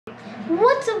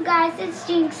What's up guys, it's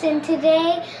Jinx and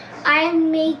today I'm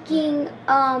making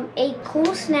a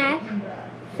cool snack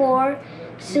for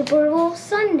Super Bowl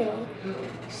Sunday.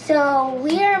 So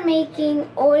we are making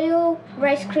Oreo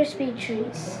Rice Krispie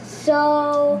treats.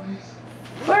 So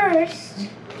first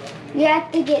you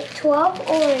have to get 12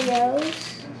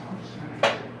 Oreos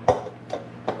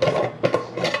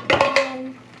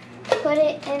and put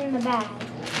it in the bag.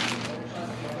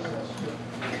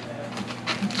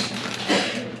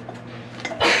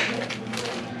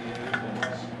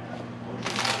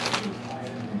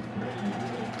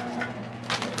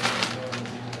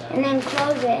 And then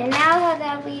close it. And now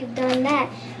that we've done that,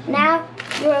 now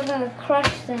you're going to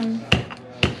crush them.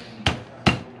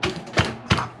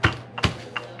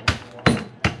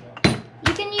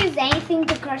 You can use anything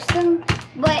to crush them,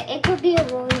 but it could be a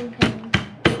rolling pin.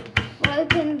 Rolling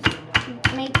pins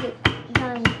make it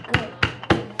done good.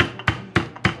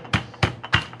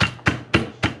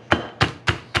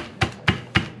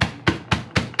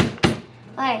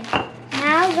 Alright,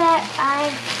 now that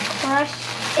I've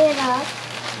crushed it up,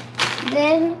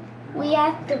 then we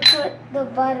have to put the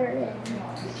butter in.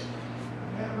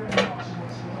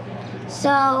 So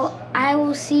I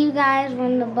will see you guys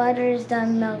when the butter is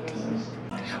done melting.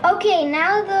 Okay,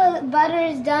 now the butter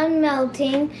is done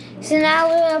melting. So now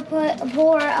we're gonna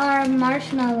pour our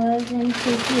marshmallows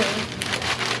into here.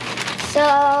 So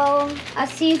I'll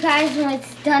see you guys when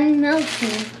it's done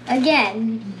melting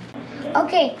again.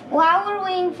 Okay, while we're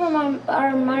waiting for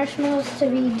our marshmallows to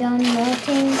be done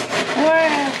melting, we're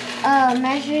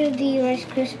measure the Rice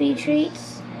Krispie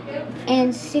treats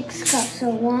in 6 cups. So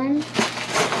 1,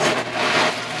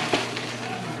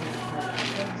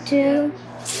 2,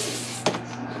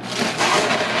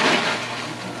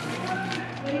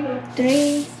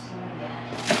 3,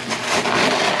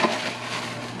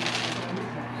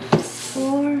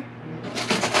 4,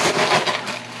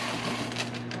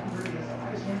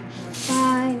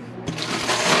 5,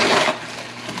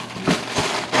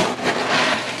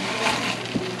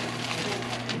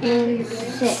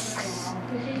 6.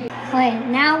 Okay,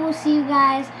 now we'll see you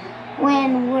guys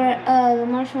when the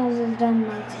marshmallows is done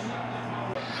melting.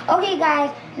 Okay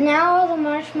guys, now all the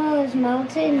marshmallows is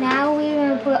melted. Now we're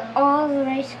going to put all the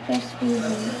Rice Krispies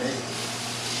in.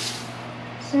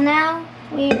 So now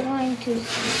we're going to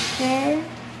stir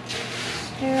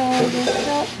all this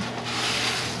up.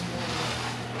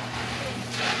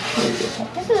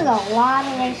 This is a lot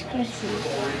of Rice Krispies.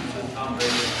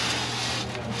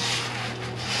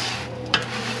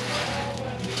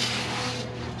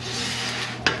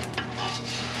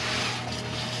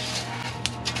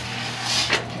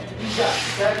 He's got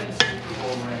 7 Super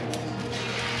Bowl rings.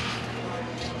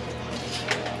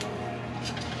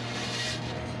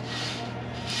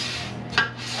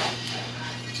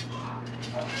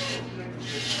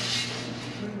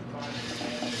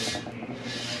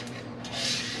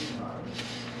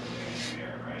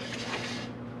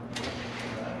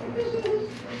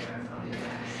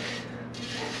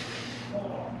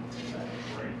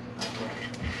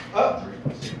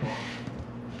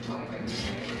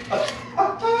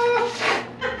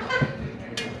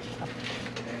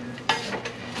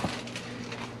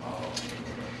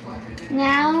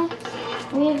 Now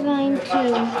we're going to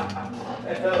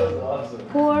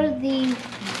pour the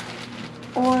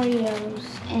Oreos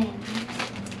in.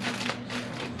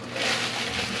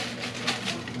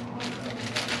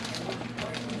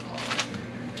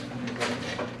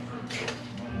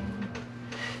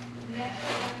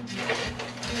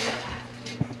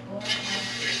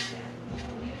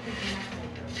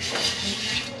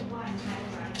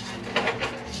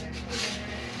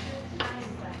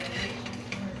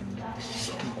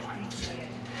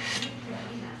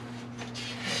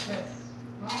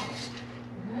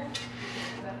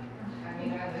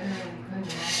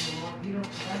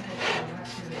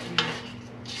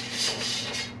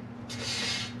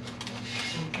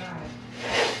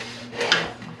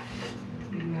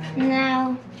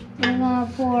 Now we're going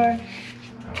to pour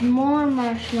more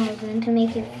marshmallows in to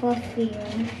make it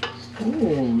fluffier.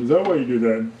 Oh, is that why you do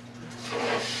that?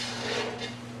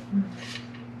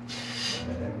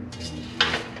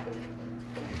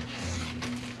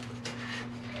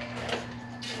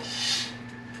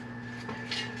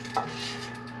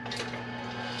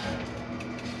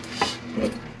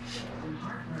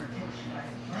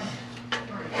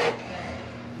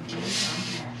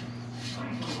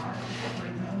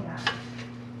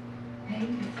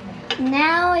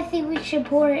 Now I think we should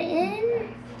pour it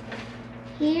in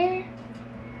here.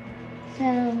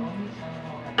 So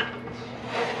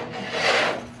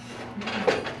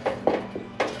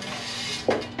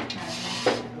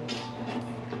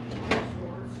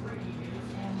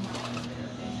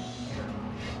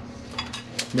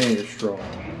Man, it's strong.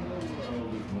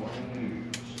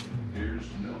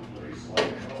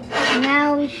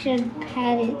 Now we should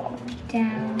pat it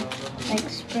down, like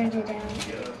spread it out.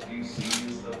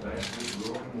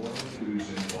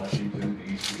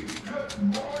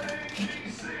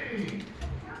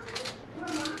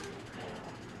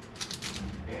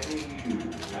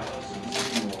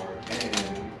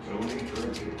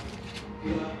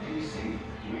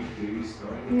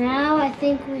 Now I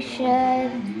think we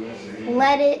should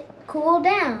let it cool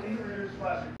down.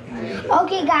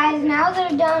 Okay guys, now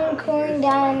they're done cooling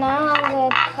down. Now I'm going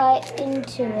to cut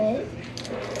into it.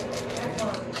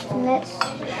 Let's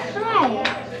try it.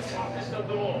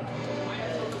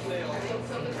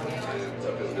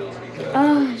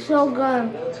 Oh, so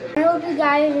good. I hope you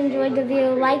guys enjoyed the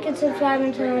video. Like and subscribe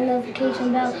and turn on the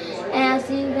notification bell. And I'll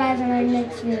see you guys in my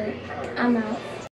next video. I'm out.